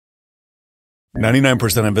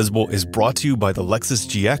99% Invisible is brought to you by the Lexus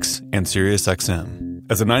GX and SiriusXM.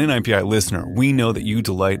 As a 99PI listener, we know that you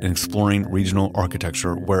delight in exploring regional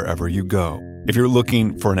architecture wherever you go. If you're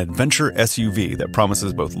looking for an adventure SUV that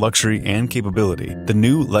promises both luxury and capability, the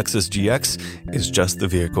new Lexus GX is just the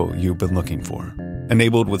vehicle you've been looking for.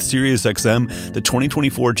 Enabled with SiriusXM, the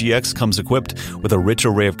 2024 GX comes equipped with a rich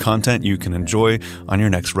array of content you can enjoy on your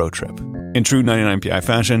next road trip. In true 99PI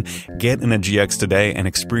fashion, get in a GX today and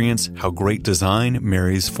experience how great design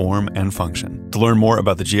marries form and function. To learn more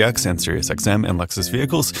about the GX and SiriusXM and Lexus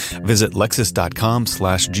vehicles, visit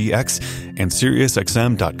lexus.com/GX and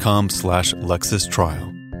SiriusXM.com/Lexus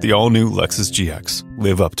Trial. The all-new Lexus GX.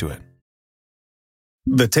 Live up to it.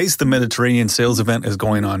 The Taste the Mediterranean sales event is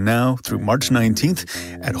going on now through March 19th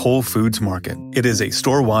at Whole Foods Market. It is a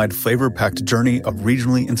store-wide, flavor-packed journey of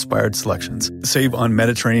regionally inspired selections. Save on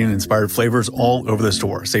Mediterranean-inspired flavors all over the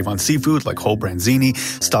store. Save on seafood like whole branzini.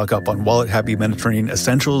 Stock up on wallet-happy Mediterranean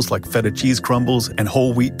essentials like feta cheese crumbles and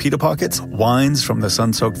whole wheat pita pockets. Wines from the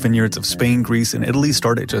sun-soaked vineyards of Spain, Greece, and Italy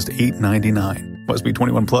start at just $8.99. Must be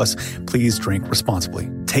 21 plus. Please drink responsibly.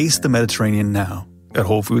 Taste the Mediterranean now at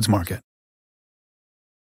Whole Foods Market.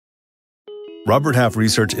 Robert Half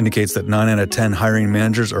research indicates that 9 out of 10 hiring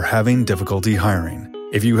managers are having difficulty hiring.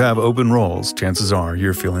 If you have open roles, chances are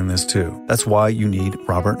you're feeling this too. That's why you need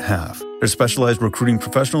Robert Half. Their specialized recruiting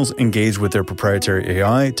professionals engage with their proprietary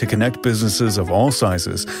AI to connect businesses of all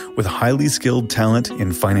sizes with highly skilled talent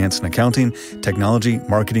in finance and accounting, technology,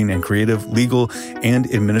 marketing and creative, legal, and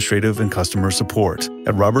administrative and customer support.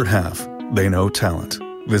 At Robert Half, they know talent.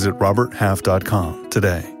 Visit roberthalf.com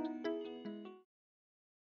today.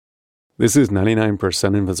 This is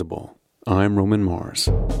 99% Invisible. I'm Roman Mars.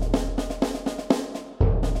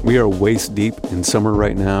 We are waist deep in summer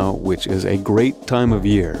right now, which is a great time of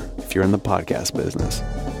year if you're in the podcast business,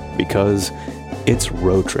 because it's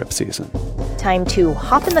road trip season. Time to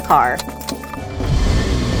hop in the car,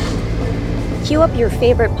 queue up your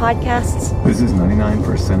favorite podcasts. This is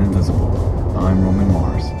 99% Invisible. I'm Roman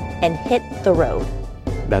Mars. And hit the road.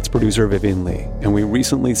 That's producer Vivian Lee, and we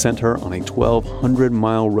recently sent her on a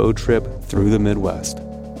 1,200-mile road trip through the Midwest.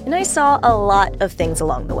 And I saw a lot of things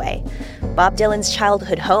along the way. Bob Dylan's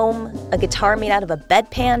childhood home, a guitar made out of a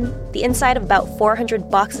bedpan, the inside of about 400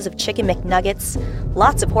 boxes of Chicken McNuggets,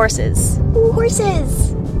 lots of horses. Ooh,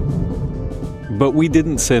 horses! But we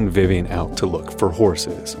didn't send Vivian out to look for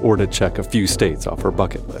horses or to check a few states off her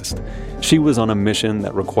bucket list. She was on a mission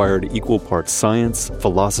that required equal parts science,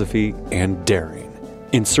 philosophy, and daring,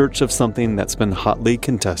 in search of something that's been hotly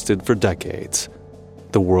contested for decades: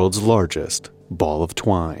 the world's largest ball of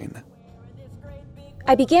twine.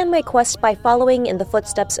 I began my quest by following in the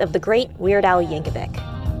footsteps of the great Weird Al Yankovic.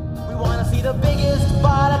 We want to see the biggest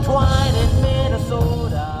ball of twine in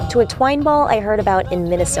Minnesota. To a twine ball I heard about in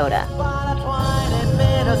Minnesota. Ball of twine in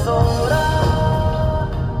Minnesota.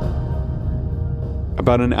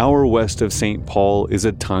 About an hour west of St. Paul is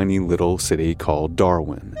a tiny little city called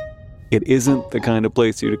Darwin. It isn't the kind of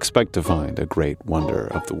place you'd expect to find a great wonder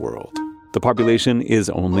of the world. The population is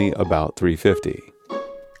only about 350.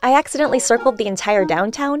 I accidentally circled the entire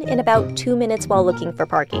downtown in about 2 minutes while looking for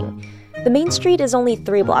parking. The main street is only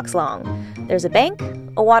 3 blocks long. There's a bank,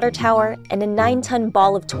 a water tower, and a 9-ton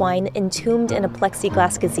ball of twine entombed in a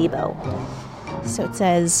plexiglass gazebo. So it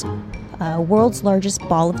says, world's largest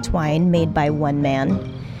ball of twine made by one man.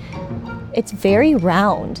 It's very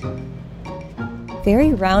round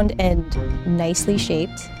and nicely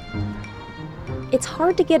shaped. It's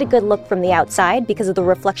hard to get a good look from the outside because of the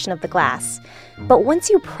reflection of the glass. But once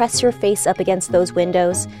you press your face up against those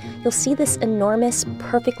windows, you'll see this enormous,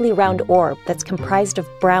 perfectly round orb that's comprised of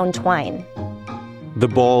brown twine. The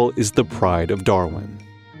ball is the pride of Darwin.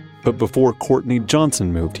 But before Courtney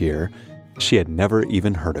Johnson moved here, she had never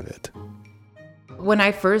even heard of it. When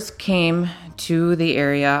I first came to the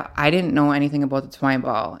area, I didn't know anything about the twine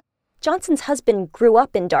ball. Johnson's husband grew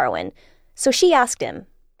up in Darwin, so she asked him.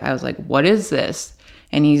 I was like, what is this?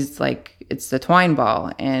 And he's like, it's the twine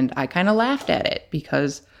ball. And I kind of laughed at it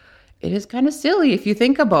because it is kind of silly if you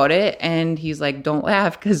think about it. And he's like, don't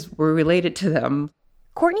laugh because we're related to them.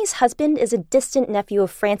 Courtney's husband is a distant nephew of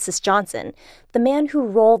Francis Johnson, the man who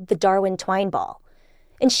rolled the Darwin twine ball.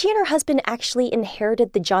 And she and her husband actually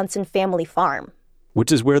inherited the Johnson family farm.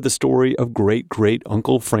 Which is where the story of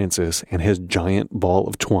great-great-uncle Francis and his giant ball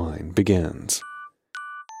of twine begins.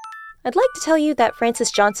 I'd like to tell you that Francis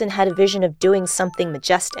Johnson had a vision of doing something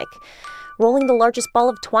majestic, rolling the largest ball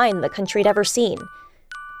of twine the country had ever seen.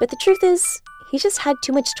 But the truth is, he just had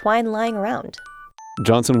too much twine lying around.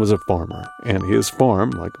 Johnson was a farmer, and his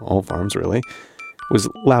farm, like all farms really, was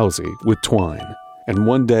lousy with twine. And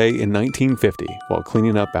one day in 1950, while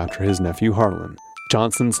cleaning up after his nephew Harlan,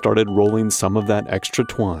 Johnson started rolling some of that extra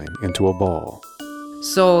twine into a ball.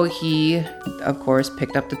 So he, of course,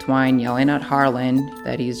 picked up the twine, yelling at Harlan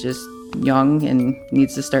that he's just young and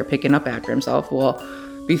needs to start picking up after himself. Well,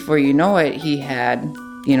 before you know it, he had,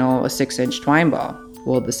 a 6-inch twine ball.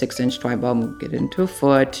 Well, the 6-inch twine ball moved it into a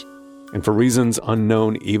foot. And for reasons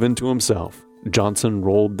unknown even to himself, Johnson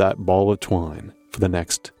rolled that ball of twine for the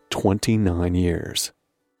next 29 years.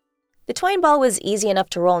 The twine ball was easy enough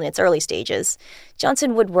to roll in its early stages.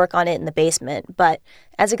 Johnson would work on it in the basement, but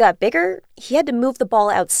as it got bigger, he had to move the ball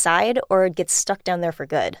outside or it'd get stuck down there for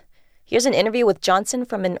good. Here's an interview with Johnson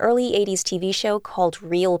from an early 80s TV show called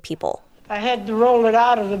Real People. I had to roll it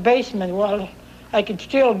out of the basement. Well, I could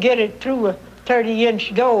still get it through a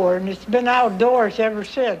 30-inch door, and it's been outdoors ever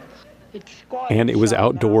since. And it was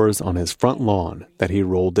outdoors on his front lawn that he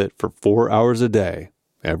rolled it for 4 hours a day,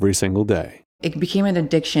 every single day. It became an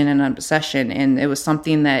addiction and an obsession, and it was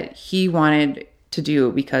something that he wanted to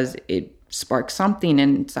do because it sparked something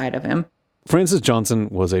inside of him. Francis Johnson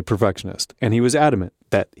was a perfectionist, and he was adamant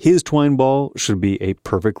that his twine ball should be a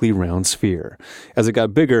perfectly round sphere. As it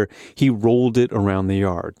got bigger, he rolled it around the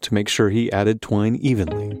yard to make sure he added twine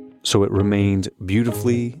evenly, so it remained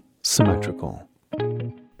beautifully symmetrical.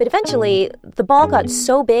 But eventually, the ball got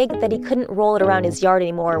so big that he couldn't roll it around his yard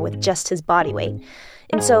anymore with just his body weight.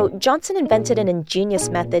 And so Johnson invented an ingenious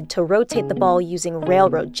method to rotate the ball using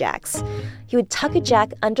railroad jacks. He would tuck a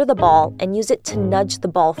jack under the ball and use it to nudge the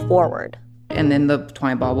ball forward. And then the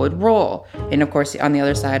twine ball would roll. And of course, on the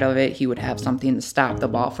other side of it, he would have something to stop the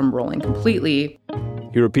ball from rolling completely.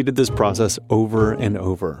 He repeated this process over and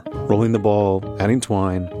over, rolling the ball, adding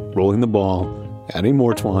twine, rolling the ball, adding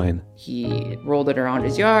more twine. He rolled it around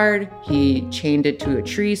his yard. He chained it to a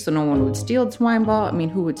tree so no one would steal the twine ball. I mean,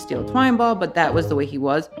 who would steal a twine ball? But that was the way he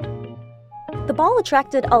was. The ball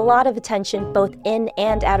attracted a lot of attention both in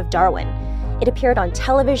and out of Darwin. It appeared on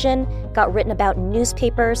television, got written about in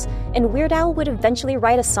newspapers, and Weird Al would eventually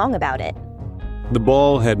write a song about it. The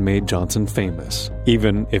ball had made Johnson famous,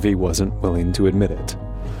 even if he wasn't willing to admit it.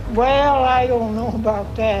 Well, I don't know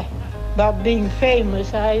about that, about being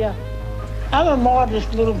famous. I'm a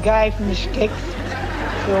modest little guy from the sticks,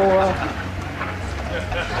 so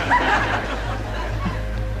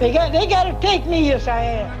they got to take me as I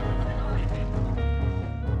am.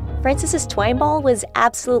 Francis's twine ball was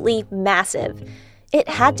absolutely massive. It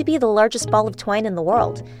had to be the largest ball of twine in the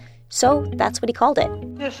world. So that's what he called it.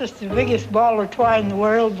 This is the biggest ball of twine in the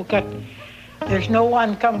world because there's no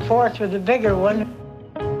one come forth with a bigger one.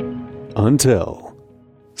 Until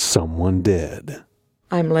someone did.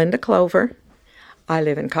 I'm Linda Clover. I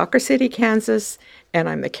live in Cocker City, Kansas, and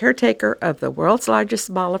I'm the caretaker of the world's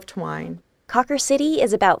largest ball of twine. Cocker City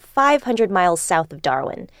is about 500 miles south of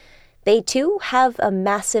Darwin. They, too, have a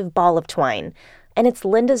massive ball of twine, and it's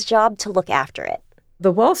Linda's job to look after it.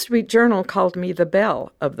 The Wall Street Journal called me the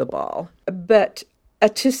belle of the ball, but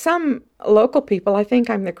to some local people, I think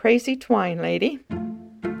I'm the crazy twine lady.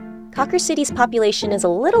 Cocker City's population is a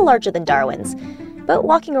little larger than Darwin's, but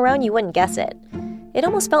walking around you wouldn't guess it. It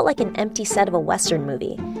almost felt like an empty set of a Western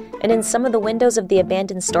movie, and in some of the windows of the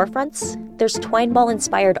abandoned storefronts, there's twine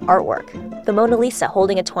ball-inspired artwork. The Mona Lisa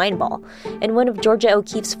holding a twine ball, and one of Georgia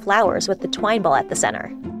O'Keeffe's flowers with the twine ball at the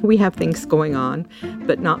center. We have things going on,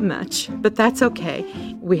 but not much. But that's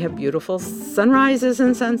okay. We have beautiful sunrises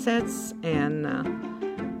and sunsets, and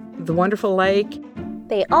the wonderful lake.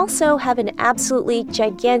 They also have an absolutely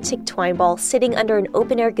gigantic twine ball sitting under an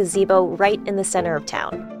open-air gazebo right in the center of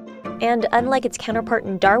town. And unlike its counterpart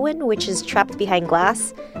in Darwin, which is trapped behind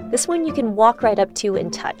glass, this one you can walk right up to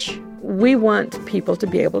and touch. We want people to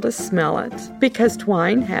be able to smell it because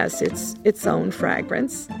twine has its own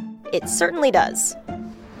fragrance. It certainly does.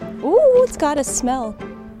 Ooh, it's got a smell.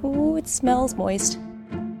 Ooh, it smells moist.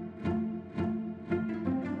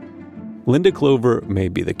 Linda Clover may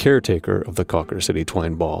be the caretaker of the Cocker City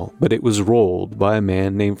twine ball, but it was rolled by a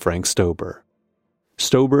man named Frank Stober.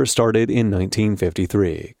 Stober started in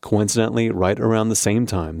 1953, coincidentally right around the same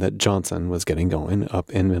time that Johnson was getting going up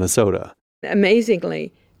in Minnesota.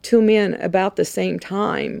 Amazingly, two men about the same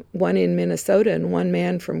time, one in Minnesota and one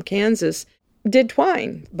man from Kansas, did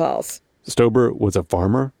twine balls. Stober was a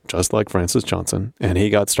farmer, just like Francis Johnson, and he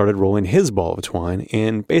got started rolling his ball of twine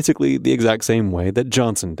in basically the exact same way that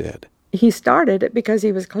Johnson did. He started it because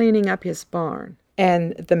he was cleaning up his barn,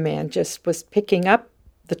 and the man just was picking up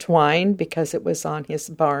the twine because it was on his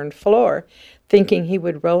barn floor, thinking he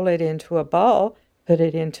would roll it into a ball, put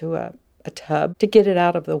it into a tub to get it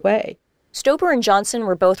out of the way. Stober and Johnson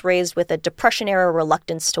were both raised with a Depression-era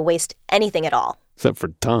reluctance to waste anything at all. except for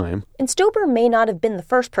time. And Stober may not have been the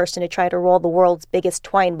first person to try to roll the world's biggest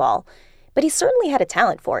twine ball, but he certainly had a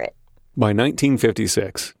talent for it. By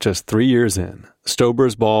 1956, just 3 years in,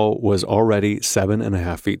 Stober's ball was already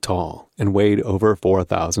 7.5 feet tall and weighed over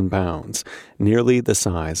 4,000 pounds, nearly the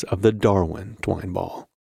size of the Darwin twine ball.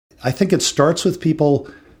 I think it starts with people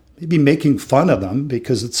maybe making fun of them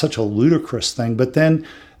because it's such a ludicrous thing, but then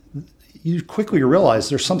you quickly realize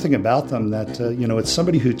there's something about them that, it's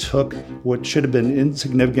somebody who took what should have been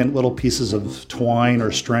insignificant little pieces of twine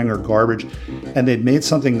or string or garbage, and they'd made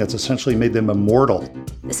something that's essentially made them immortal.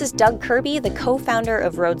 This is Doug Kirby, the co-founder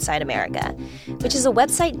of Roadside America, which is a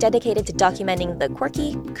website dedicated to documenting the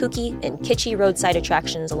quirky, kooky, and kitschy roadside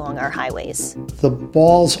attractions along our highways. The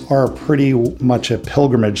balls are pretty much a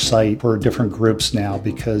pilgrimage site for different groups now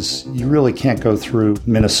because you really can't go through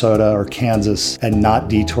Minnesota or Kansas and not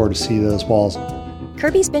detour to see those balls.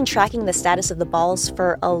 Kirby's been tracking the status of the balls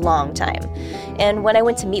for a long time, and when I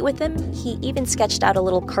went to meet with him, he even sketched out a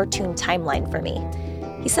little cartoon timeline for me.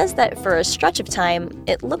 He says that for a stretch of time,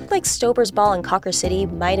 it looked like Stober's ball in Cawker City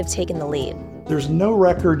might have taken the lead. There's no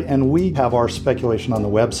record, and we have our speculation on the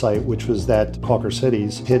website, which was that Cawker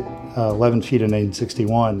City's hit 11 feet in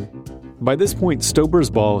 1861. By this point,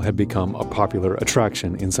 Stober's ball had become a popular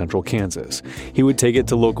attraction in central Kansas. He would take it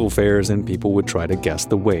to local fairs and people would try to guess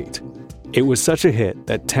the weight. It was such a hit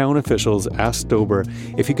that town officials asked Stober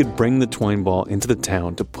if he could bring the twine ball into the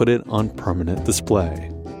town to put it on permanent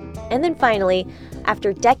display. And then finally,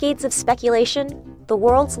 after decades of speculation, the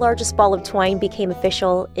world's largest ball of twine became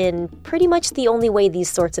official in pretty much the only way these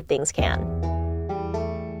sorts of things can.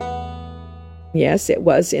 Yes, it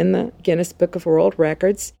was in the Guinness Book of World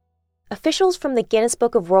Records. Officials from the Guinness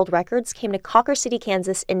Book of World Records came to Cawker City,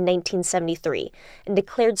 Kansas in 1973 and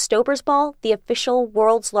declared Stober's ball the official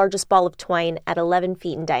world's largest ball of twine at 11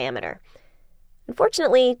 feet in diameter.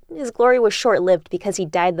 Unfortunately, his glory was short-lived because he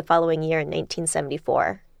died the following year in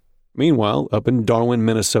 1974. Meanwhile, up in Darwin,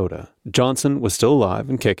 Minnesota, Johnson was still alive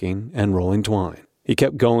and kicking and rolling twine. He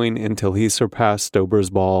kept going until he surpassed Stober's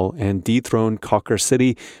ball and dethroned Cawker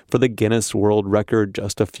City for the Guinness World Record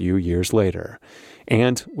just a few years later.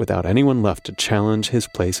 And without anyone left to challenge his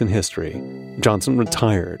place in history, Johnson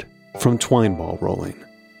retired from twine ball rolling.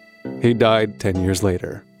 He died 10 years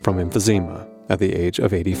later from emphysema at the age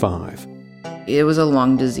of 85. It was a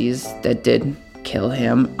lung disease that did kill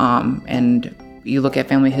him, and you look at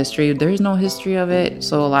family history, there's no history of it.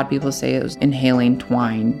 So a lot of people say it was inhaling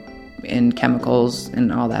twine and chemicals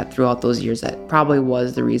and all that throughout those years. That probably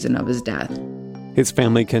was the reason of his death. His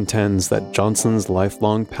family contends that Johnson's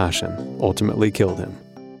lifelong passion ultimately killed him.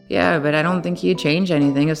 Yeah, but I don't think he'd change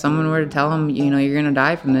anything. If someone were to tell him, you're going to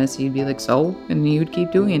die from this, he'd be like, so? And he would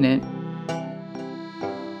keep doing it.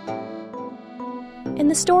 And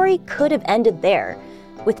the story could have ended there,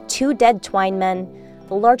 with 2 dead twine men,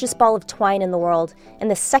 the largest ball of twine in the world,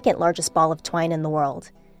 and the second largest ball of twine in the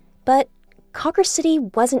world. But Cawker City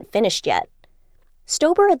wasn't finished yet.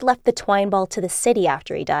 Stober had left the twine ball to the city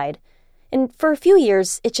after he died, and for a few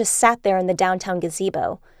years it just sat there in the downtown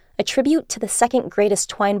gazebo, a tribute to the second greatest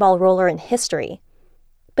twine ball roller in history.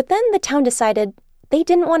 But then the town decided they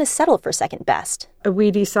didn't want to settle for second best.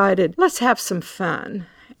 We decided, let's have some fun,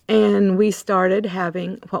 and we started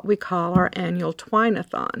having what we call our annual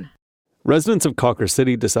Twine-a-thon. Residents of Cawker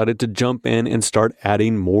City decided to jump in and start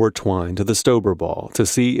adding more twine to the Stober ball to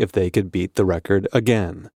see if they could beat the record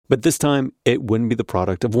again. But this time, it wouldn't be the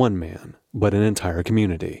product of one man, but an entire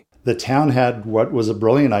community. The town had what was a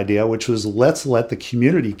brilliant idea, which was let's let the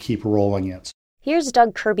community keep rolling it. Here's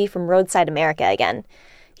Doug Kirby from Roadside America again.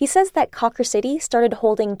 He says that Cawker City started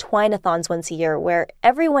holding twine-a-thons once a year where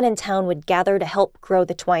everyone in town would gather to help grow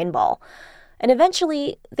the twine ball. And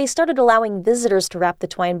eventually, they started allowing visitors to wrap the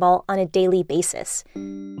twine ball on a daily basis.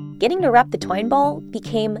 Getting to wrap the twine ball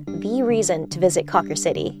became the reason to visit Cawker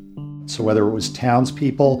City. So whether it was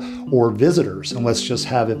townspeople or visitors, and let's just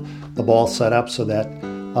have the ball set up so that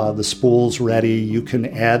the spool's ready, you can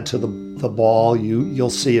add to the ball,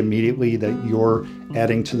 you'll see immediately that you're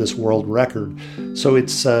adding to this world record. So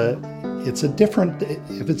it's a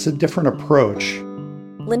different approach.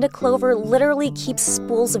 Linda Clover literally keeps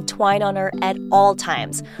spools of twine on her at all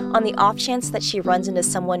times, on the off chance that she runs into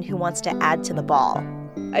someone who wants to add to the ball.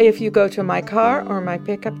 If you go to my car or my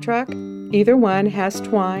pickup truck, either one has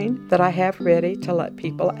twine that I have ready to let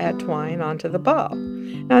people add twine onto the ball.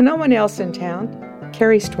 Now, no one else in town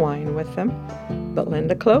carries twine with them, but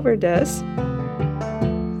Linda Clover does.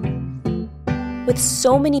 With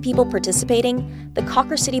so many people participating, the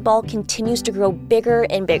Cawker City Ball continues to grow bigger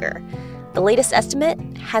and bigger. The latest estimate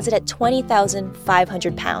has it at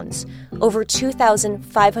 20,500 pounds, over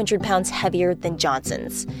 2,500 pounds heavier than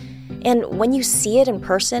Johnson's. And when you see it in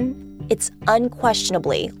person, it's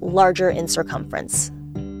unquestionably larger in circumference.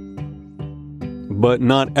 But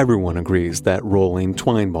not everyone agrees that rolling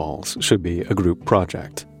twine balls should be a group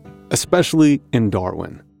project, especially in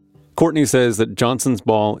Darwin. Courtney says that Johnson's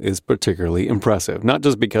ball is particularly impressive, not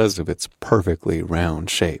just because of its perfectly round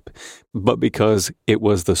shape, but because it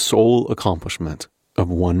was the sole accomplishment of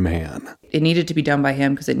one man. It needed to be done by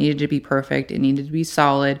him because it needed to be perfect. It needed to be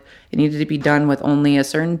solid. It needed to be done with only a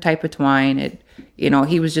certain type of twine.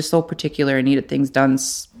 He was just so particular and needed things done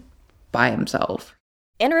by himself.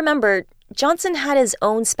 And remember, Johnson had his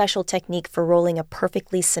own special technique for rolling a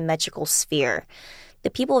perfectly symmetrical sphere. The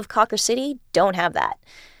people of Cawker City don't have that.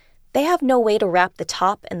 They have no way to wrap the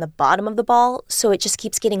top and the bottom of the ball, so it just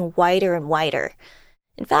keeps getting wider and wider.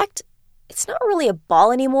 In fact, it's not really a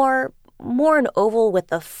ball anymore, more an oval with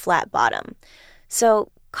a flat bottom. So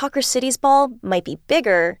Cawker City's ball might be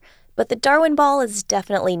bigger, but the Darwin ball is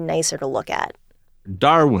definitely nicer to look at.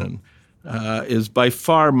 Darwin is by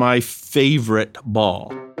far my favorite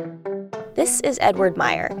ball. This is Edward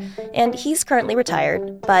Meyer, and he's currently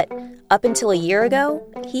retired, but up until a year ago,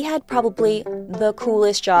 he had probably the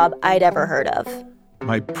coolest job I'd ever heard of.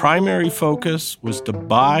 My primary focus was to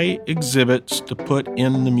buy exhibits to put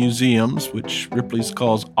in the museums, which Ripley's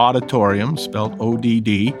calls auditoriums, spelled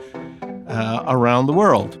O-D-D, around the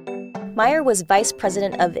world. Meyer was vice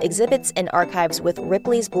president of exhibits and archives with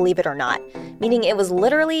Ripley's Believe It or Not, meaning it was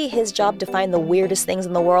literally his job to find the weirdest things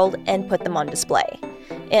in the world and put them on display.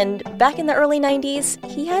 And back in the early 90s,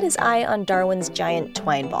 he had his eye on Darwin's giant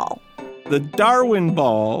twine ball. The Darwin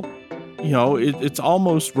ball, it's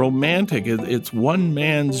almost romantic. It's one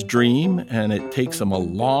man's dream, and it takes him a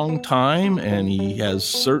long time, and he has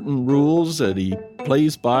certain rules that he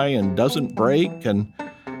plays by and doesn't break, and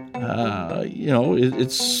I'm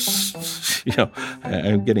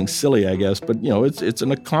getting silly, I guess, but, it's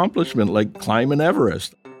an accomplishment like climbing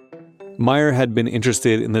Everest. Meyer had been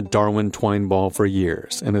interested in the Darwin twine ball for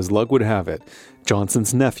years, and as luck would have it,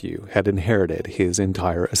 Johnson's nephew had inherited his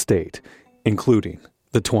entire estate, including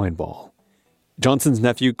the twine ball. Johnson's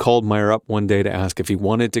nephew called Meyer up one day to ask if he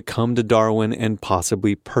wanted to come to Darwin and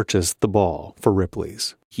possibly purchase the ball for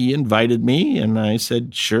Ripley's. He invited me, and I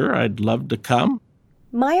said, sure, I'd love to come.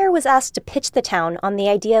 Meyer was asked to pitch the town on the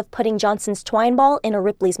idea of putting Johnson's twine ball in a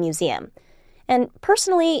Ripley's museum. And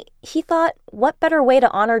personally, he thought, what better way to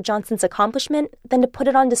honor Johnson's accomplishment than to put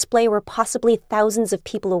it on display where possibly thousands of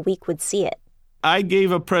people a week would see it? I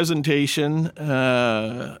gave a presentation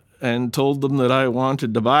and told them that I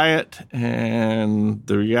wanted to buy it, and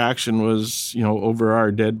the reaction was, over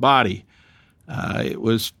our dead body. It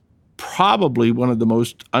was probably one of the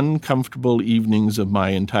most uncomfortable evenings of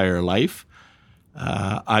my entire life.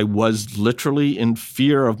 I was literally in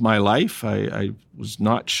fear of my life. I was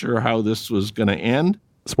not sure how this was going to end.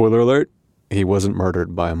 Spoiler alert, he wasn't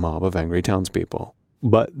murdered by a mob of angry townspeople.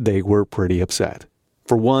 But they were pretty upset.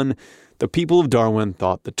 For one, the people of Darwin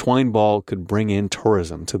thought the twine ball could bring in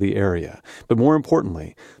tourism to the area. But more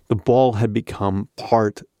importantly, the ball had become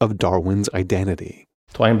part of Darwin's identity.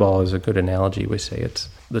 Twine ball is a good analogy. We say it's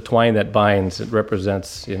the twine that binds. It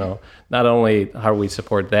represents, not only how we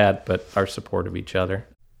support that, but our support of each other.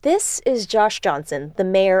 This is Josh Johnson, the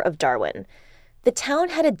mayor of Darwin. The town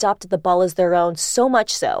had adopted the ball as their own, so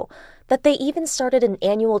much so that they even started an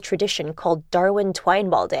annual tradition called Darwin Twine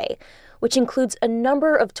Ball Day, which includes a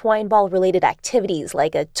number of twine ball-related activities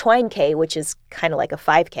like a Twine K, which is kind of like a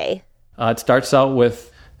 5K. It starts out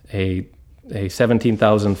with a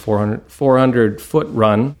 17,400 foot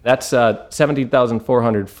run. That's a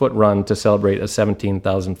 17,400 foot run to celebrate a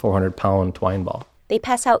 17,400 pound twine ball. They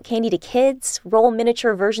pass out candy to kids, roll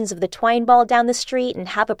miniature versions of the twine ball down the street, and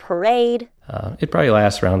have a parade. It probably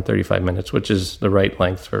lasts around 35 minutes, which is the right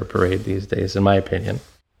length for a parade these days, in my opinion.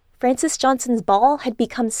 Francis Johnson's ball had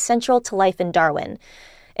become central to life in Darwin.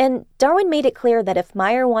 And Darwin made it clear that if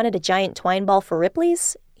Meyer wanted a giant twine ball for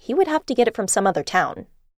Ripley's, he would have to get it from some other town.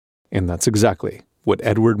 And that's exactly what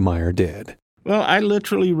Edward Meyer did. Well, I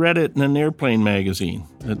literally read it in an airplane magazine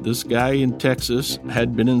that this guy in Texas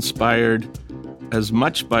had been inspired as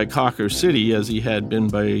much by Cawker City as he had been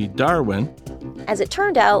by Darwin. As it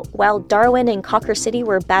turned out, while Darwin and Cawker City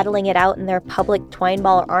were battling it out in their public twine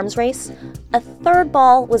ball arms race, a third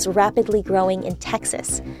ball was rapidly growing in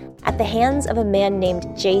Texas at the hands of a man named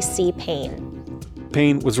J.C. Payne.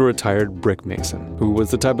 Payne was a retired brick mason who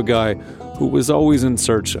was the type of guy who was always in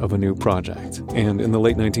search of a new project. And in the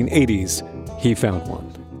late 1980s, he found one.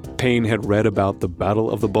 Payne had read about the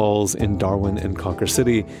Battle of the Balls in Darwin and Cawker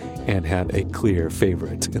City and had a clear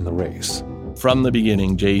favorite in the race. From the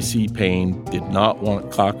beginning, J.C. Payne did not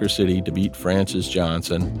want Cawker City to beat Francis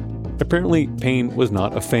Johnson. Apparently, Payne was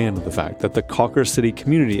not a fan of the fact that the Cawker City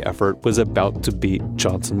community effort was about to beat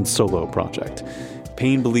Johnson's solo project.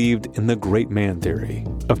 Payne believed in the great man theory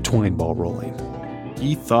of twine ball rolling.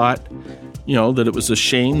 He thought, that it was a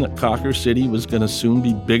shame that Cawker City was going to soon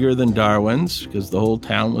be bigger than Darwin's because the whole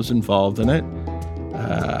town was involved in it.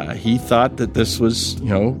 He thought that this was,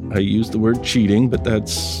 I use the word cheating, but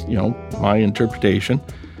that's, my interpretation.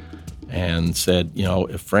 And said,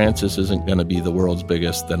 if Francis isn't going to be the world's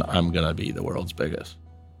biggest, then I'm going to be the world's biggest.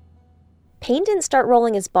 Payne didn't start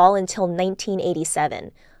rolling his ball until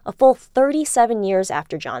 1987, a full 37 years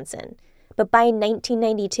after Johnson. But by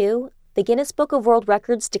 1992, the Guinness Book of World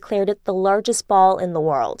Records declared it the largest ball in the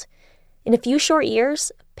world. In a few short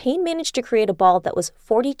years, Payne managed to create a ball that was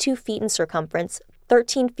 42 feet in circumference,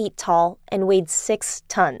 13 feet tall, and weighed 6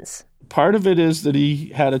 tons. Part of it is that he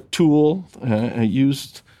had a tool,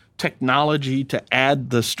 used technology to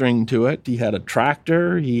add the string to it. He had a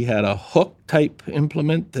tractor. He had a hook-type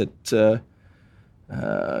implement that,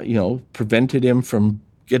 prevented him from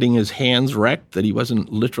getting his hands wrecked, that he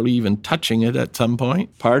wasn't literally even touching it at some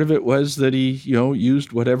point. Part of it was that he,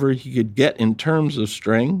 used whatever he could get in terms of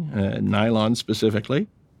string, nylon specifically.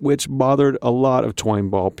 Which bothered a lot of twine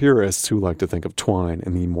ball purists who like to think of twine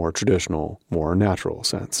in the more traditional, more natural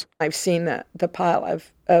sense. I've seen the pile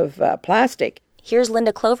of plastic. Here's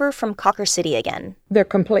Linda Clover from Cawker City again. They're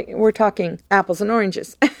complete. We're talking apples and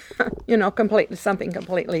oranges, something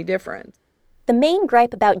completely different. The main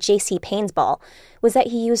gripe about J.C. Payne's ball was that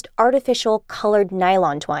he used artificial colored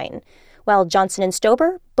nylon twine, while Johnson and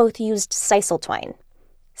Stober both used sisal twine.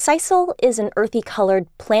 Sisal is an earthy colored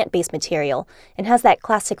plant-based material and has that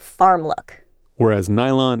classic farm look. Whereas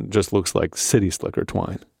nylon just looks like city slicker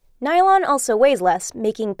twine. Nylon also weighs less,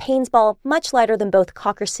 making Payne's ball much lighter than both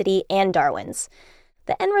Cawker City and Darwin's.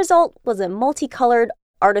 The end result was a multicolored,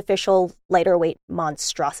 artificial, lighter weight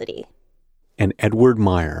monstrosity. And Edward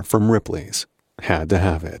Meyer from Ripley's had to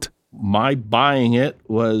have it. My buying it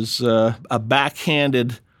was a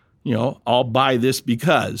backhanded, I'll buy this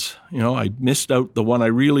because, I missed out the one I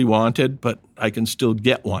really wanted, but I can still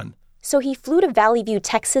get one. So he flew to Valley View,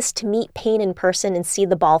 Texas to meet Payne in person and see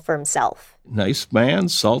the ball for himself. Nice man,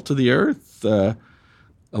 salt of the earth, a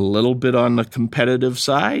little bit on the competitive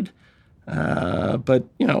side, but,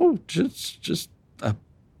 just a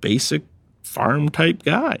basic farm-type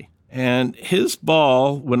guy. And his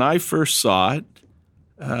ball, when I first saw it,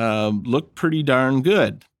 looked pretty darn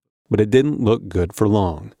good. But it didn't look good for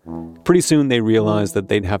long. Pretty soon they realized that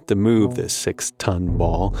they'd have to move this 6-ton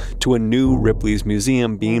ball to a new Ripley's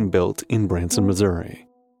Museum being built in Branson, Missouri.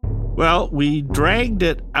 Well, we dragged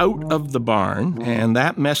it out of the barn, and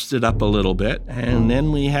that messed it up a little bit. And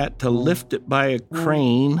then we had to lift it by a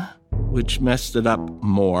crane, which messed it up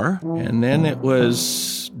more. And then it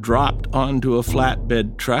was dropped onto a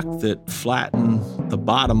flatbed truck that flattened the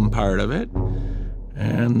bottom part of it.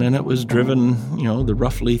 And then it was driven, the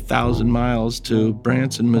roughly 1,000 miles to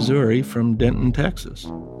Branson, Missouri from Denton,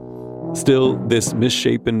 Texas. Still, this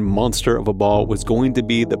misshapen monster of a ball was going to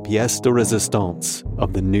be the pièce de résistance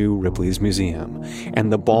of the new Ripley's Museum.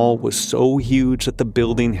 And the ball was so huge that the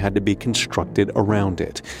building had to be constructed around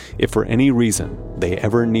it. If for any reason they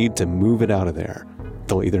ever need to move it out of there,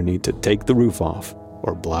 they'll either need to take the roof off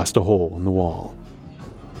or blast a hole in the wall.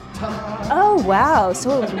 Oh, wow.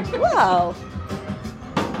 Wow.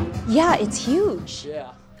 Yeah, it's huge.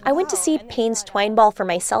 I went to see Payne's twine ball for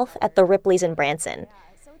myself at the Ripley's in Branson.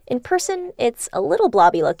 In person, it's a little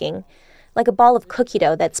blobby looking, like a ball of cookie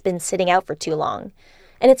dough that's been sitting out for too long.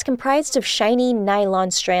 And it's comprised of shiny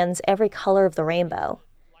nylon strands every color of the rainbow.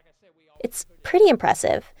 It's pretty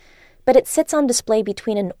impressive, but it sits on display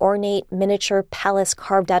between an ornate miniature palace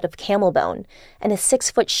carved out of camel bone and a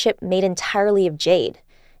 6-foot ship made entirely of jade.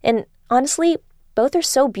 And honestly, both are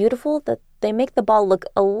so beautiful that they make the ball look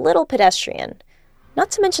a little pedestrian. Not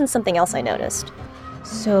to mention something else I noticed.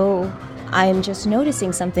 So I'm just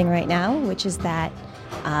noticing something right now, which is that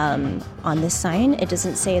on this sign, it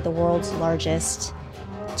doesn't say the world's largest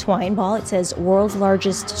twine ball. It says world's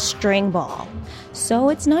largest string ball. So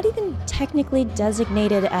it's not even technically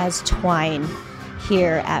designated as twine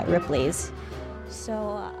here at Ripley's. So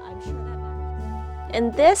I'm sure that matters.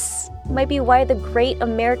 And this might be why the Great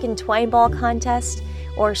American Twine Ball Contest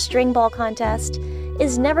or String Ball Contest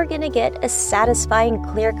is never going to get a satisfying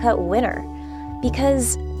clear-cut winner,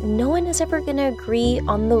 because no one is ever going to agree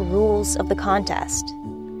on the rules of the contest.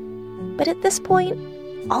 But at this point,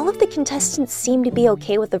 all of the contestants seem to be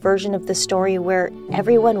okay with the version of the story where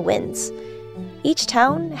everyone wins. Each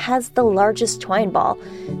town has the largest twine ball,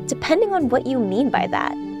 depending on what you mean by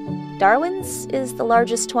that. Darwin's is the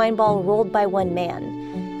largest twine ball rolled by one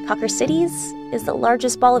man. Cawker City's is the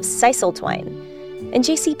largest ball of sisal twine, and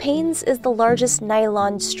J.C. Payne's is the largest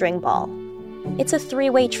nylon string ball. It's a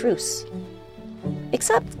three-way truce.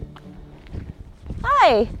 Except...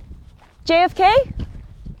 Hi! JFK?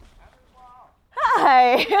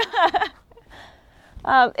 Hi!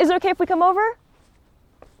 Is it okay if we come over?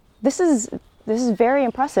 This is very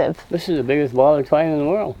impressive. This is the biggest ball of twine in the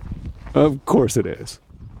world. Of course it is.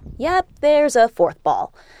 Yep, there's a fourth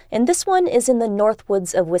ball, and this one is in the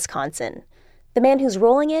Northwoods of Wisconsin. The man who's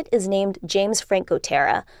rolling it is named James Frank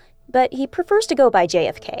Gotera, but he prefers to go by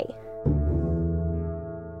JFK.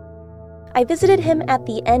 I visited him at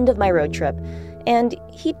the end of my road trip, and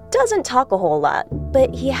he doesn't talk a whole lot,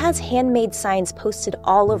 but he has handmade signs posted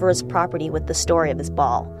all over his property with the story of his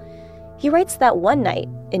ball. He writes that one night,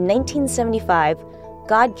 in 1975,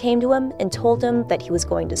 God came to him and told him that he was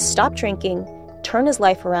going to stop drinking, turn his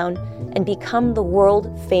life around, and become the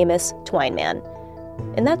world-famous twine man.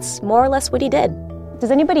 And that's more or less what he did. Does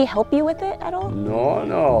anybody help you with it at all?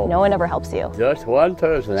 No. No one ever helps you. Just one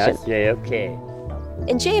person, that's JFK.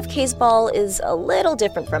 And JFK's ball is a little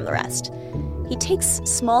different from the rest. He takes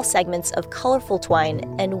small segments of colorful twine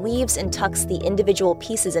and weaves and tucks the individual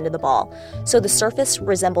pieces into the ball, so the surface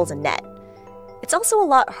resembles a net. It's also a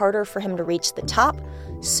lot harder for him to reach the top,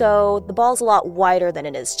 so the ball's a lot wider than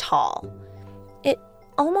it is tall. It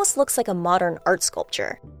almost looks like a modern art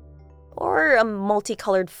sculpture. Or a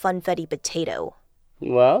multicolored funfetti potato.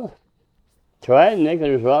 Well, try and make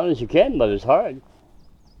it as round as you can, but it's hard.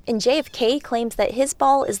 And JFK claims that his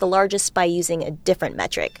ball is the largest by using a different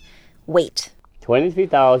metric: weight.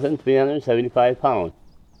 23,375 pounds.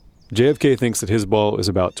 JFK thinks that his ball is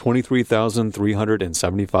about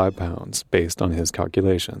 23,375 pounds based on his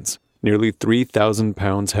calculations, nearly 3,000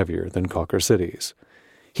 pounds heavier than Cawker City's.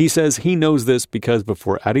 He says he knows this because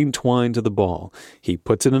before adding twine to the ball, he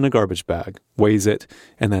puts it in a garbage bag, weighs it,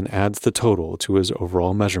 and then adds the total to his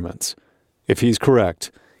overall measurements. If he's correct,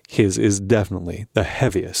 his is definitely the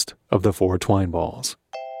heaviest of the 4 twine balls.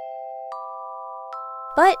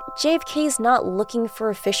 But JFK's not looking for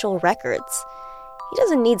official records. He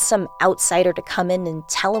doesn't need some outsider to come in and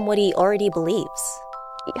tell him what he already believes.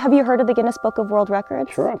 Have you heard of the Guinness Book of World Records?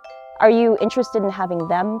 Sure. Are you interested in having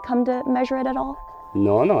them come to measure it at all?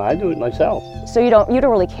 No, I do it myself. So you don't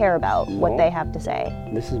really care about what they have to say?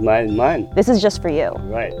 This is mine. This is just for you?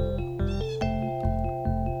 Right.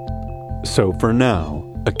 So for now,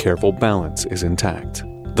 a careful balance is intact.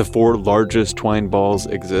 The 4 largest twine balls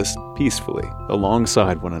exist peacefully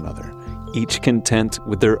alongside one another, each content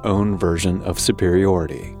with their own version of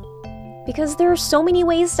superiority. Because there are so many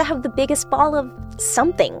ways to have the biggest ball of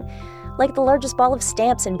something, like the largest ball of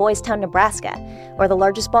stamps in Boys Town, Nebraska, or the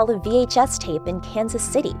largest ball of VHS tape in Kansas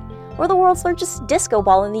City, or the world's largest disco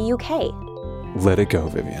ball in the UK. Let it go,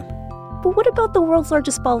 Vivian. But what about the world's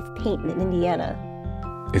largest ball of paint in Indiana?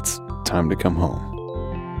 It's time to come home.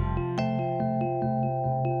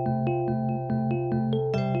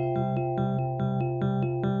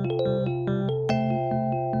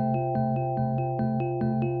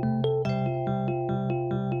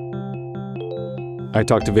 I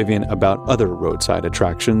talked to Vivian about other roadside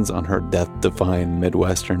attractions on her death-defying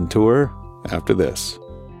Midwestern tour after this.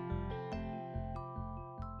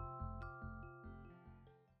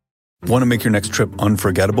 Want to make your next trip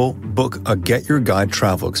unforgettable? Book a Get Your Guide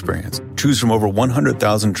travel experience. Choose from over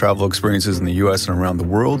 100,000 travel experiences in the U.S. and around the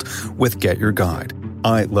world with Get Your Guide.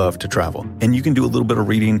 I love to travel, and you can do a little bit of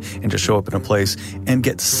reading and just show up in a place and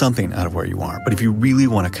get something out of where you are. But if you really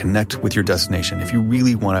want to connect with your destination, if you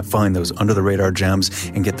really want to find those under-the-radar gems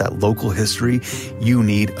and get that local history, you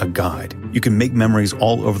need a guide. You can make memories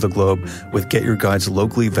all over the globe with Get Your Guide's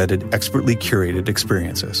locally vetted, expertly curated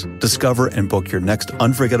experiences. Discover and book your next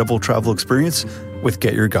unforgettable travel experience with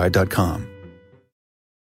GetYourGuide.com.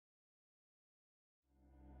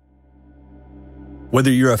 Whether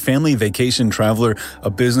you're a family vacation traveler, a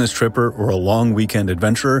business tripper, or a long weekend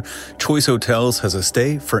adventurer, Choice Hotels has a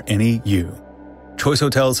stay for any you. Choice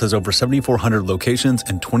Hotels has over 7,400 locations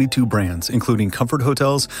and 22 brands, including Comfort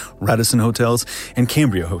Hotels, Radisson Hotels, and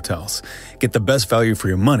Cambria Hotels. Get the best value for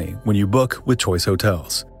your money when you book with Choice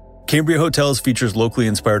Hotels. Cambria Hotels features locally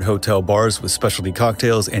inspired hotel bars with specialty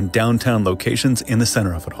cocktails and downtown locations in the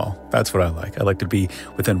center of it all. That's what I like. I like to be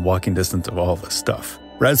within walking distance of all this stuff.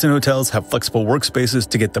 Radisson Hotels have flexible workspaces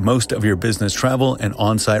to get the most of your business travel and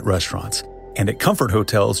on-site restaurants. And at Comfort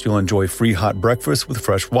Hotels, you'll enjoy free hot breakfast with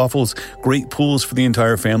fresh waffles, great pools for the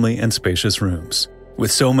entire family, and spacious rooms.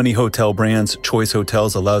 With so many hotel brands, Choice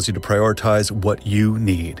Hotels allows you to prioritize what you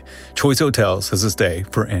need. Choice Hotels has a stay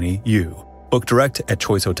for any you. Book direct at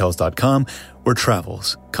choicehotels.com, where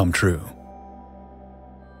travels come true.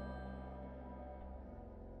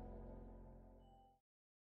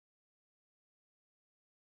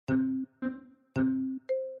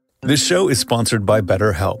 This show is sponsored by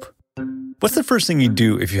BetterHelp. What's the first thing you'd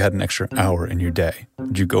do if you had an extra hour in your day?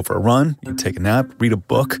 Would you go for a run? You'd take a nap? Read a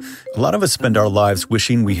book? A lot of us spend our lives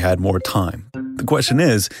wishing we had more time. The question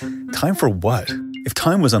is, time for what? If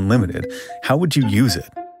time was unlimited, how would you use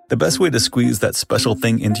it? The best way to squeeze that special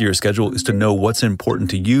thing into your schedule is to know what's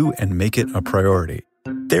important to you and make it a priority.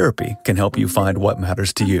 Therapy can help you find what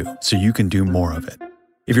matters to you so you can do more of it.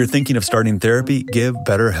 If you're thinking of starting therapy, give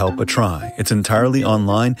BetterHelp a try. It's entirely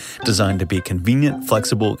online, designed to be convenient,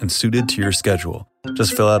 flexible, and suited to your schedule.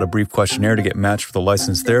 Just fill out a brief questionnaire to get matched with a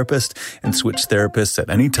licensed therapist and switch therapists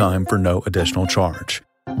at any time for no additional charge.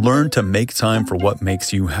 Learn to make time for what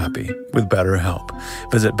makes you happy with BetterHelp.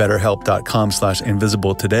 Visit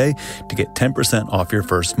BetterHelp.com/invisible today to get 10% off your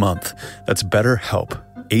first month. That's BetterHelp,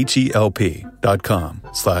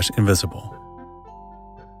 HELP.com/invisible.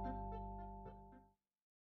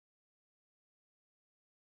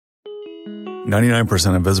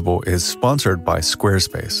 99% Invisible is sponsored by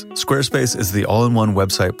Squarespace. Squarespace is the all-in-one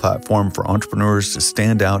website platform for entrepreneurs to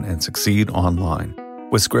stand out and succeed online.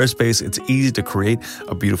 With Squarespace, it's easy to create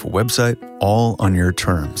a beautiful website all on your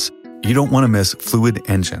terms. You don't want to miss Fluid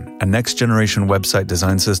Engine, a next-generation website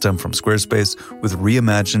design system from Squarespace with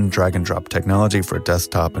reimagined drag-and-drop technology for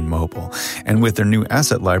desktop and mobile. And with their new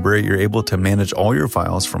asset library, you're able to manage all your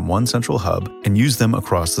files from one central hub and use them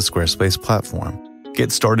across the Squarespace platform.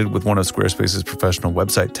 Get started with one of Squarespace's professional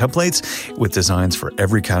website templates with designs for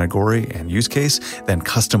every category and use case, then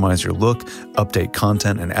customize your look, update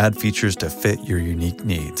content, and add features to fit your unique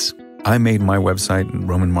needs. I made my website at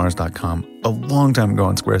romanmars.com a long time ago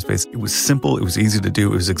on Squarespace. It was simple, it was easy to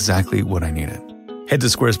do, it was exactly what I needed. Head to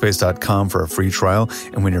squarespace.com for a free trial,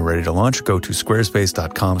 and when you're ready to launch, go to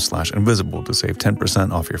squarespace.com/invisible to save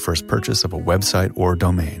 10% off your first purchase of a website or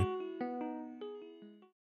domain.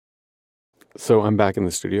 So I'm back in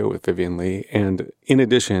the studio with Vivian Lee, and in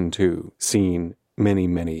addition to seeing many,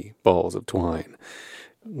 many balls of twine,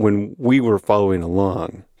 when we were following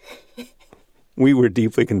along, we were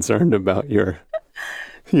deeply concerned about your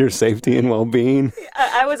safety and well-being.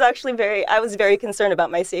 I was actually very concerned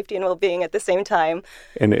about my safety and well-being at the same time.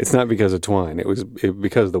 And it's not because of twine, it was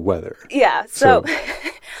because of the weather. Yeah, so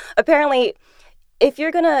apparently if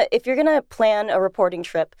you're gonna plan a reporting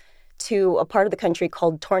trip to a part of the country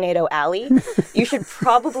called Tornado Alley, you should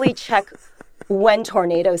probably check when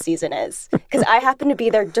tornado season is. Because I happened to be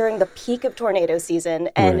there during the peak of tornado season,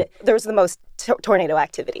 and there was the most tornado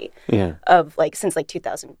activity of since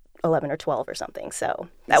 2011 or 12 or something. So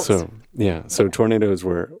that was... So tornadoes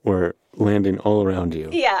were landing all around you.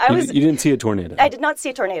 Yeah, you didn't see a tornado. I did not see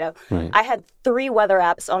a tornado. Right. I had 3 weather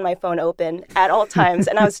apps on my phone open at all times,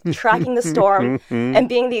 and I was tracking the storm and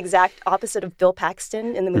being the exact opposite of Bill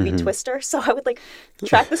Paxton in the movie Twister. So I would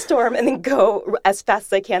track the storm and then go as fast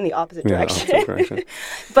as I can the opposite direction.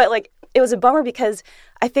 But it was a bummer because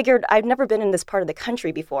I figured I'd never been in this part of the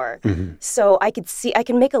country before. So I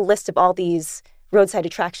can make a list of all these roadside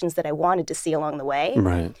attractions that I wanted to see along the way.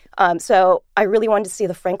 Right. So I really wanted to see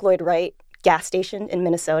the Frank Lloyd Wright gas station in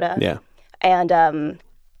Minnesota. Yeah. And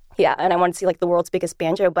and I wanted to see the world's biggest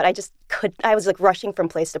banjo, but I was rushing from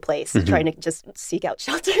place to place trying to just seek out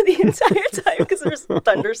shelter the entire time because there's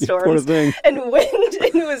thunderstorms and wind,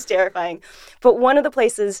 and it was terrifying. But one of the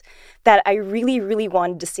places that I really, really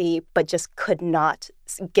wanted to see but just could not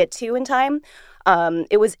get to in time,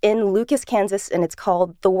 it was in Lucas, Kansas, and it's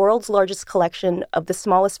called The World's Largest Collection of the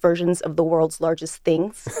Smallest Versions of the World's Largest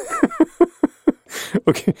Things.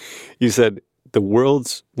 Okay. You said the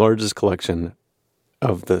world's largest collection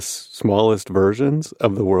of the smallest versions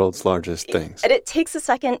of the world's largest things. And it takes a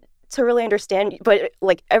second to really understand, but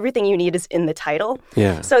everything you need is in the title.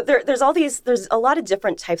 Yeah. So there's a lot of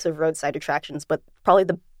different types of roadside attractions, but probably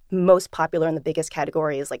the most popular and the biggest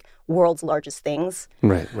category is world's largest things.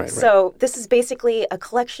 Right. So this is basically a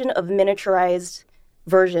collection of miniaturized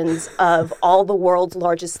versions of all the world's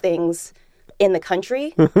largest things in the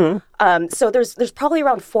country. So there's probably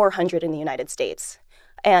around 400 in the United States.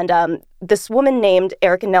 And this woman named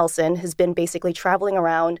Erica Nelson has been basically traveling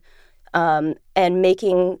around and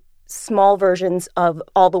making small versions of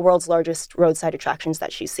all the world's largest roadside attractions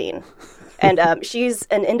that she's seen. And she's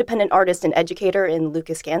an independent artist and educator in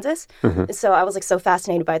Lucas, Kansas. So I was so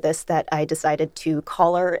fascinated by this that I decided to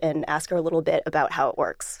call her and ask her a little bit about how it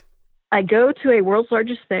works. I go to a world's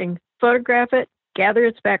largest thing, photograph it, gather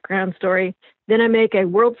its background story, then I make a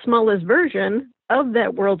world's smallest version of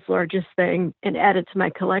that world's largest thing and add it to my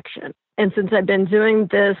collection. And since I've been doing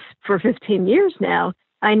this for 15 years now,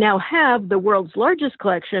 I now have the world's largest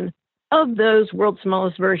collection of those world's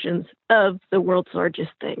smallest versions of the world's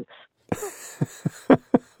largest things.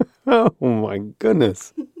 Oh my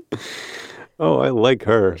goodness. Oh, I like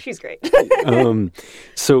her. She's great.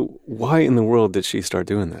 So why in the world did she start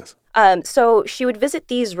doing this? So she would visit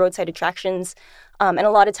these roadside attractions, and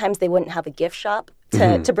a lot of times they wouldn't have a gift shop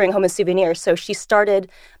to bring home a souvenir. So she started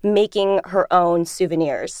making her own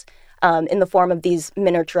souvenirs in the form of these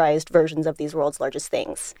miniaturized versions of these world's largest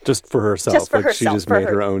things. Just for herself? Just for like herself. She just made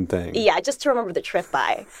her own thing? Yeah, just to remember the trip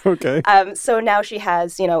by. Okay. So now she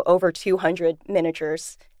has, over 200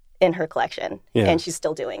 miniatures in her collection, and she's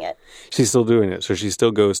still doing it. She's still doing it. So she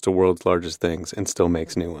still goes to world's largest things and still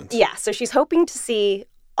makes new ones. Yeah, so she's hoping to see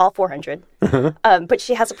all 400. But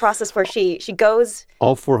she has a process where she goes...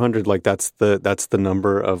 All 400, like that's the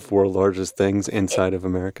number of world's largest things inside of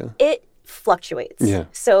America? It fluctuates. Yeah.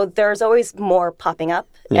 So there's always more popping up,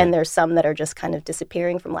 and there's some that are just kind of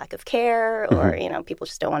disappearing from lack of care, or, people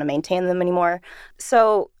just don't want to maintain them anymore.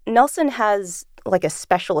 So Nelson has like a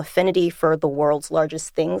special affinity for the world's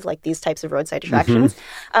largest things, like these types of roadside attractions.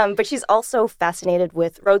 But she's also fascinated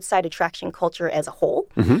with roadside attraction culture as a whole.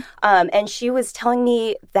 And she was telling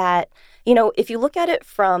me that, if you look at it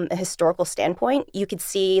from a historical standpoint, you could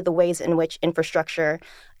see the ways in which infrastructure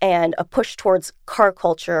and a push towards car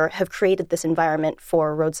culture have created this environment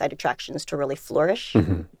for roadside attractions to really flourish.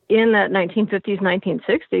 In that 1950s,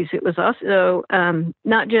 1960s, it was also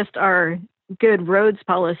not just our good roads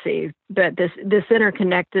policy, but this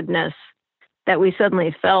interconnectedness that we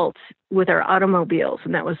suddenly felt with our automobiles.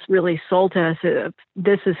 And that was really sold to us.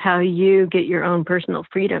 This is how you get your own personal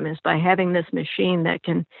freedom, is by having this machine that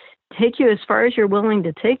can take you as far as you're willing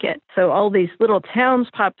to take it. So all these little towns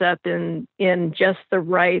popped up in just the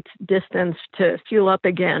right distance to fuel up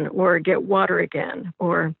again, or get water again,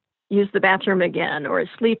 or use the bathroom again, or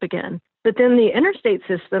sleep again. But then the interstate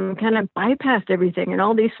system kind of bypassed everything, and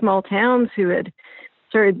all these small towns who had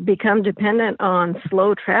sort of become dependent on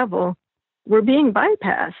slow travel were being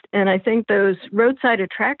bypassed. And I think those roadside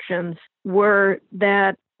attractions were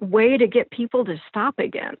that way to get people to stop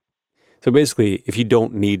again. So basically, if you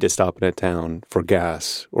don't need to stop in a town for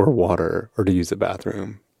gas or water or to use the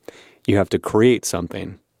bathroom, you have to create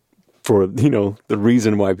something for, the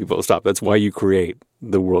reason why people stop. That's why you create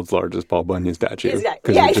the world's largest Paul Bunyan statue.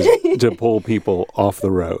 Exactly. To pull people off the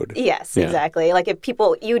road. Yes, exactly. Like if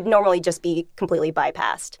people, you'd normally just be completely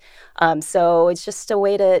bypassed. So it's just a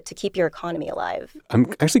way to keep your economy alive. I'm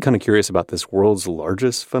actually kind of curious about this world's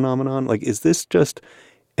largest phenomenon. Like, is this just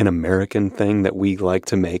an American thing that we like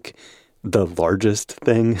to make the largest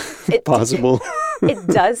thing possible? It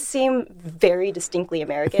does seem very distinctly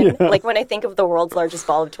American. Yeah. Like when I think of the world's largest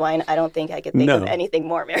ball of twine, I don't think I could think of anything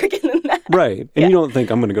more American than that. Right. And you don't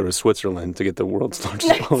think I'm going to go to Switzerland to get the world's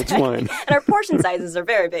largest ball of twine. And our portion sizes are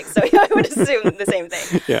very big, so I would assume the same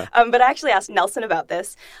thing. Yeah. But I actually asked Nelson about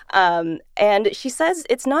this, and she says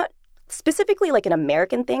it's not specifically like an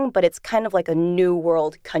American thing, but it's kind of like a new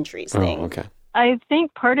world countries thing. Oh, okay. I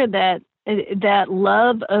think part of that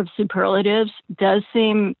love of superlatives does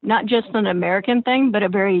seem not just an American thing, but a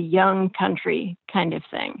very young country kind of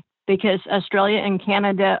thing. Because Australia and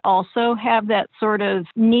Canada also have that sort of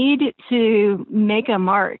need to make a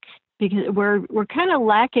mark, because we're kind of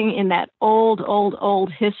lacking in that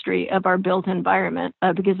old history of our built environment,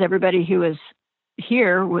 because everybody who was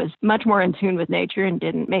here was much more in tune with nature and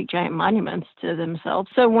didn't make giant monuments to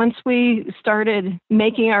themselves. So once we started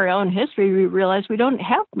making our own history, we realized we don't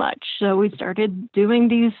have much. So we started doing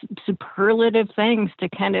these superlative things to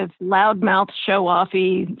kind of loudmouth,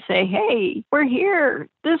 show-offy, say, hey, we're here.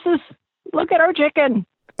 Look at our chicken.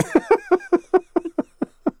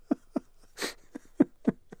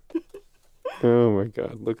 Oh my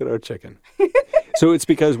God, look at our chicken. So it's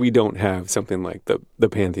because we don't have something like the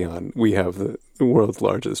Pantheon. We have the world's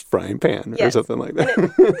largest frying pan or something like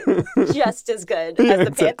that. Just as good as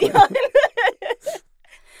the Pantheon.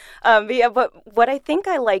 But what I think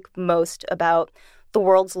I like most about the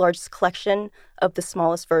world's largest collection of the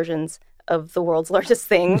smallest versions of the world's largest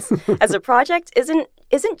things as a project isn't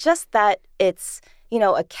just that it's,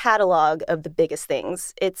 a catalog of the biggest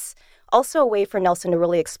things. It's also a way for Nelson to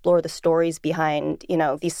really explore the stories behind,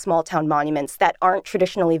 these small town monuments that aren't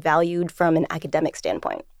traditionally valued from an academic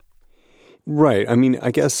standpoint. Right. I mean,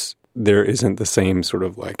 I guess there isn't the same sort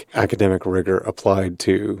of like academic rigor applied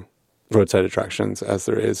to roadside attractions as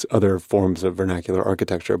there is other forms of vernacular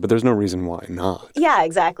architecture, but there's no reason why not. Yeah,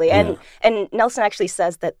 exactly. And Nelson actually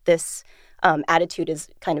says that this attitude is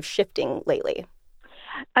kind of shifting lately.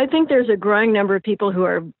 I think there's a growing number of people who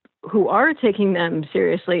are taking them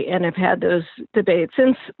seriously and have had those debates.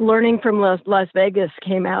 Since Learning from Las Vegas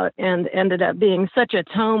came out and ended up being such a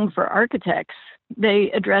tome for architects,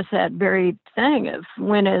 they address that very thing of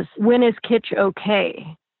when is kitsch okay?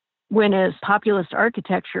 When is populist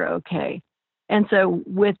architecture okay? And so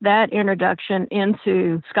with that introduction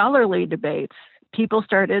into scholarly debates, people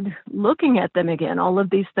started looking at them again, all of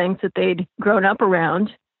these things that they'd grown up around,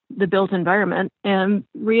 the built environment, and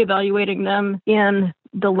reevaluating them in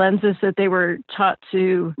the lenses that they were taught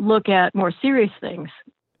to look at more serious things.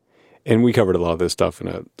 And we covered a lot of this stuff in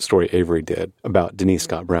a story Avery did about Denise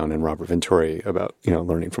Scott Brown and Robert Venturi about,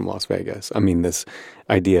 learning from Las Vegas. I mean, this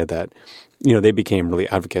idea that, they became really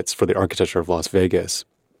advocates for the architecture of Las Vegas,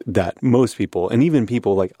 that most people, and even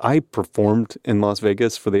people like I performed in Las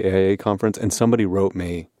Vegas for the AIA conference, and somebody wrote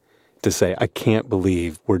me to say, I can't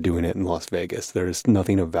believe we're doing it in Las Vegas. There's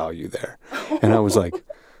nothing of value there. And I was like,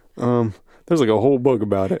 there's like a whole book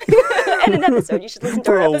about it. And an episode. You should listen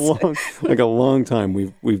to our episode. A long time,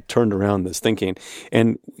 we've turned around this thinking.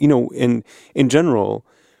 And, in general,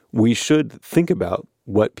 we should think about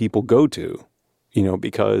what people go to,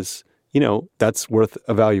 because, that's worth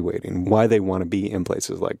evaluating, why they want to be in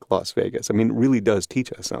places like Las Vegas. I mean, it really does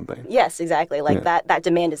teach us something. Yes, exactly. That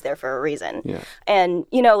demand is there for a reason. Yeah. And,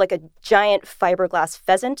 like a giant fiberglass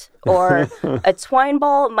pheasant or a twine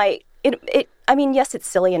ball might... yes, it's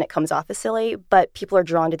silly and it comes off as silly, but people are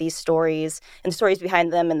drawn to these stories and the stories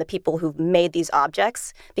behind them and the people who've made these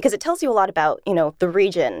objects because it tells you a lot about, the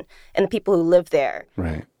region and the people who live there.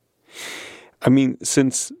 Right. I mean,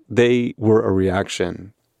 since they were a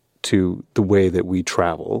reaction to the way that we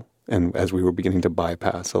travel, and as we were beginning to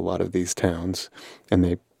bypass a lot of these towns, and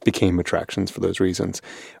they became attractions for those reasons,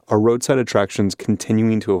 are roadside attractions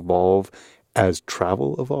continuing to evolve as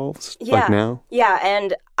travel evolves, like now? Yeah,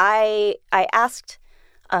 and I asked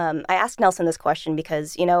Nelson this question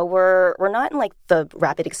because, we're not in like the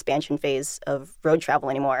rapid expansion phase of road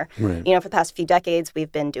travel anymore. Right. For the past few decades,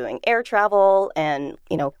 we've been doing air travel and,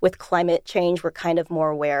 with climate change, we're kind of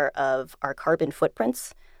more aware of our carbon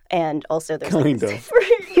footprints. And also there's a little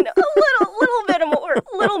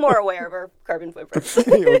more aware of our carbon footprints.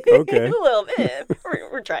 Okay. A little bit.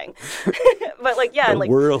 We're trying. But the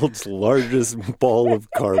world's largest ball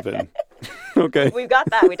of carbon. Okay. We've got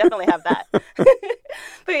that. We definitely have that. But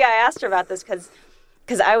I asked her about this because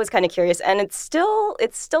I was kind of curious, and it's still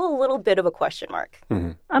a little bit of a question mark.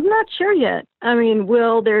 Mm-hmm. I'm not sure yet. I mean,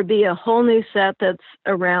 will there be a whole new set that's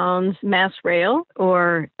around mass rail,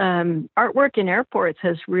 or artwork in airports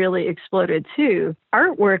has really exploded too.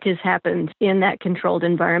 Artwork has happened in that controlled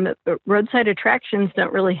environment, but roadside attractions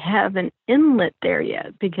don't really have an inlet there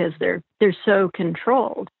yet because they're so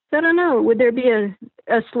controlled. I don't know. Would there be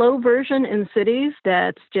a slow version in cities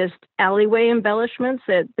that's just alleyway embellishments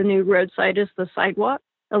that the new roadside is the sidewalk?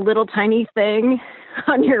 A little tiny thing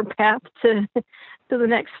on your path to the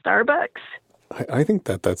next Starbucks? I think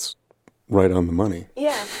that's right on the money.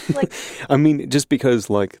 Yeah. I mean, just because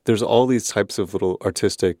there's all these types of little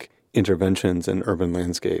artistic interventions in urban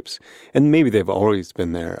landscapes, and maybe they've always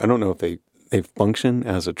been there. I don't know if they function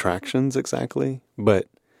as attractions exactly, but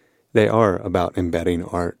they are about embedding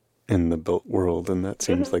art in the built world, and that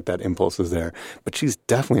seems like that impulse is there. But she's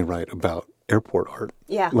definitely right about airport art.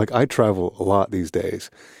 Yeah. I travel a lot these days,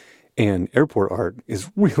 and airport art is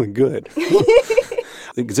really good.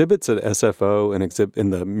 Exhibits at SFO and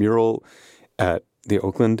in the mural at the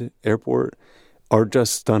Oakland airport are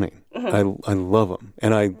just stunning. Mm-hmm. I love them,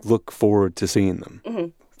 and I look forward to seeing them. Mm-hmm.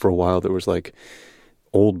 For a while, there was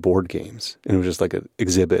old board games, and it was just an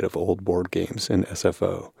exhibit of old board games in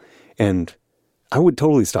SFO. And I would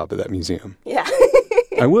totally stop at that museum. Yeah.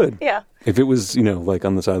 I would. Yeah. If it was,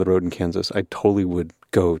 on the side of the road in Kansas, I totally would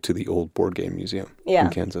go to the old board game museum in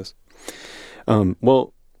Kansas.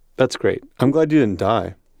 Well, that's great. I'm glad you didn't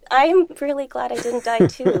die. I'm really glad I didn't die,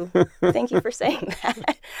 too. Thank you for saying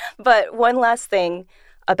that. But one last thing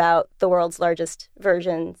about the world's largest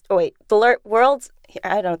version. Oh, wait. World's...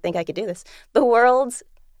 I don't think I could do this. The world's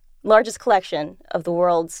largest collection of the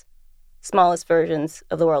world's smallest versions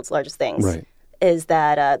of the world's largest things. Right. Is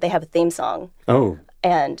that they have a theme song. Oh.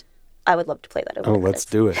 And I would love to play that over. Oh, let's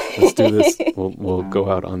do it. Let's do this. We'll go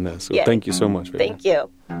out on this. So thank you so much, Vivian. Thank you.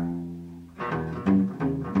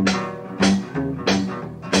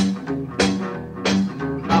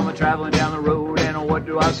 I'm traveling down the road, and what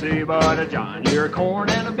do I see but a giant ear of corn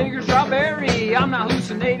and a bigger strawberry? I'm not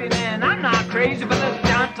hallucinating and I'm not crazy, but there's a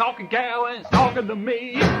giant talking cow and it's talking to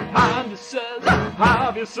me. I'm just says,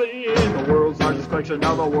 have you seen the world's largest collection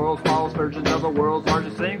of the world's smallest versions of the world's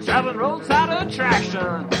largest things? Traveling roadside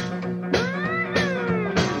attraction.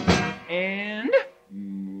 And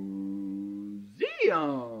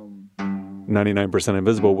museum. 99%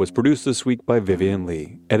 Invisible was produced this week by Vivian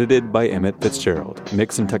Lee, edited by Emmett Fitzgerald,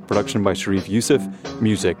 mix and tech production by Sharif Youssef,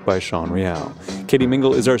 music by Sean Rial. Katie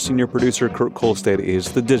Mingle is our senior producer, Kurt Kolstad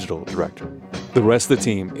is the digital director. The rest of the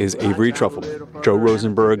team is Avery Trufelman, Joe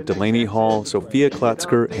Rosenberg, Delaney Hall, Sophia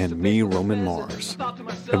Klatzker, and me, Roman Mars.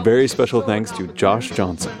 A very special thanks to Josh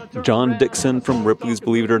Johnson, John Dixon from Ripley's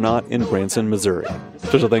Believe It or Not in Branson, Missouri.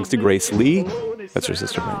 Special thanks to Grace Lee. That's your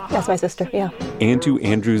sister, right? That's my sister, yeah. And to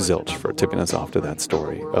Andrew Zilch for tipping us off to that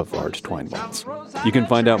story of large twine balls. You can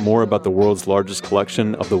find out more about the world's largest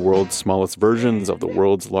collection of the world's smallest versions of the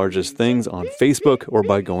world's largest things on Facebook or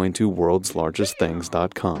by going to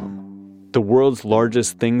worldslargestthings.com. The World's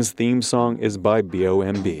Largest Things theme song is by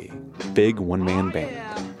BOMB, Big One Man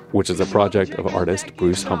Band, which is a project of artist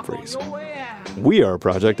Bruce Humphreys. We are a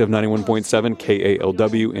project of 91.7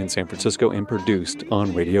 KALW in San Francisco and produced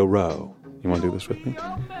on Radio Row. You want to do this with me?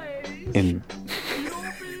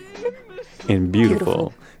 In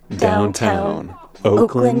beautiful downtown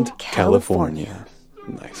Oakland, California.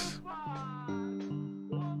 Nice.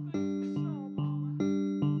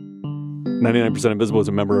 99% Invisible is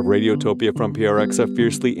a member of Radiotopia from PRX, a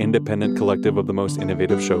fiercely independent collective of the most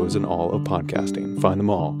innovative shows in all of podcasting. Find them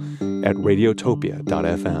all at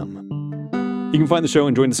radiotopia.fm. You can find the show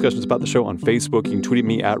and join discussions about the show on Facebook. You can tweet at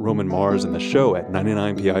me at Roman Mars and the show at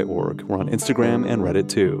 99pi.org. We're on Instagram and Reddit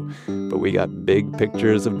too. But we got big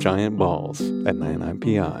pictures of giant balls at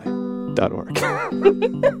 99pi.org.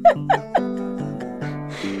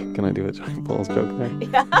 Can I do a giant balls joke there?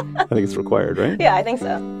 Yeah. I think it's required, right? Yeah, I think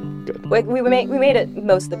so. Good. We made it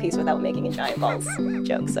most of the piece without making a giant balls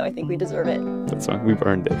joke, so I think we deserve it. That's fine. We've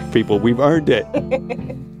earned it. People, we've earned it.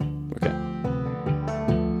 Okay.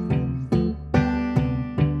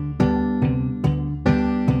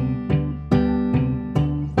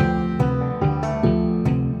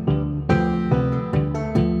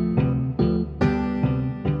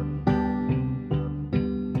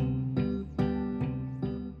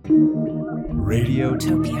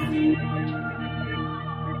 Radiotopia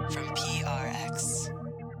from PRX.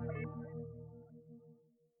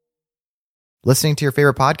 Listening to your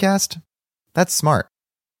favorite podcast? That's smart.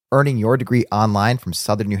 Earning your degree online from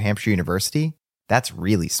Southern New Hampshire University? That's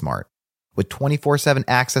really smart. With 24/7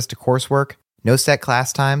 access to coursework, no set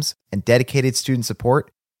class times, and dedicated student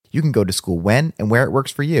support, you can go to school when and where it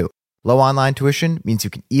works for you. Low online tuition means you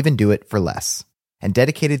can even do it for less. And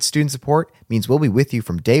dedicated student support means we'll be with you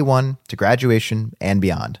from day one to graduation and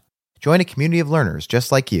beyond. Join a community of learners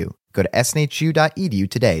just like you. Go to snhu.edu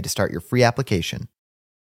today to start your free application.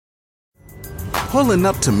 Pulling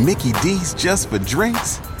up to Mickey D's just for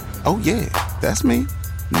drinks? Oh yeah, that's me.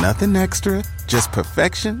 Nothing extra, just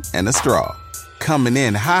perfection and a straw. Coming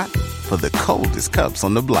in hot for the coldest cups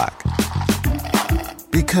on the block.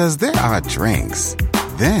 Because there are drinks.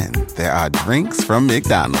 Then there are drinks from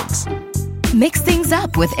McDonald's. Mix things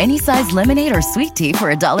up with any size lemonade or sweet tea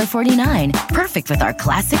for $1.49. Perfect with our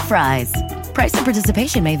classic fries. Price and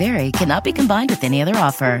participation may vary. Cannot be combined with any other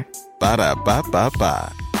offer.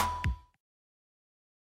 Ba-da-ba-ba-ba.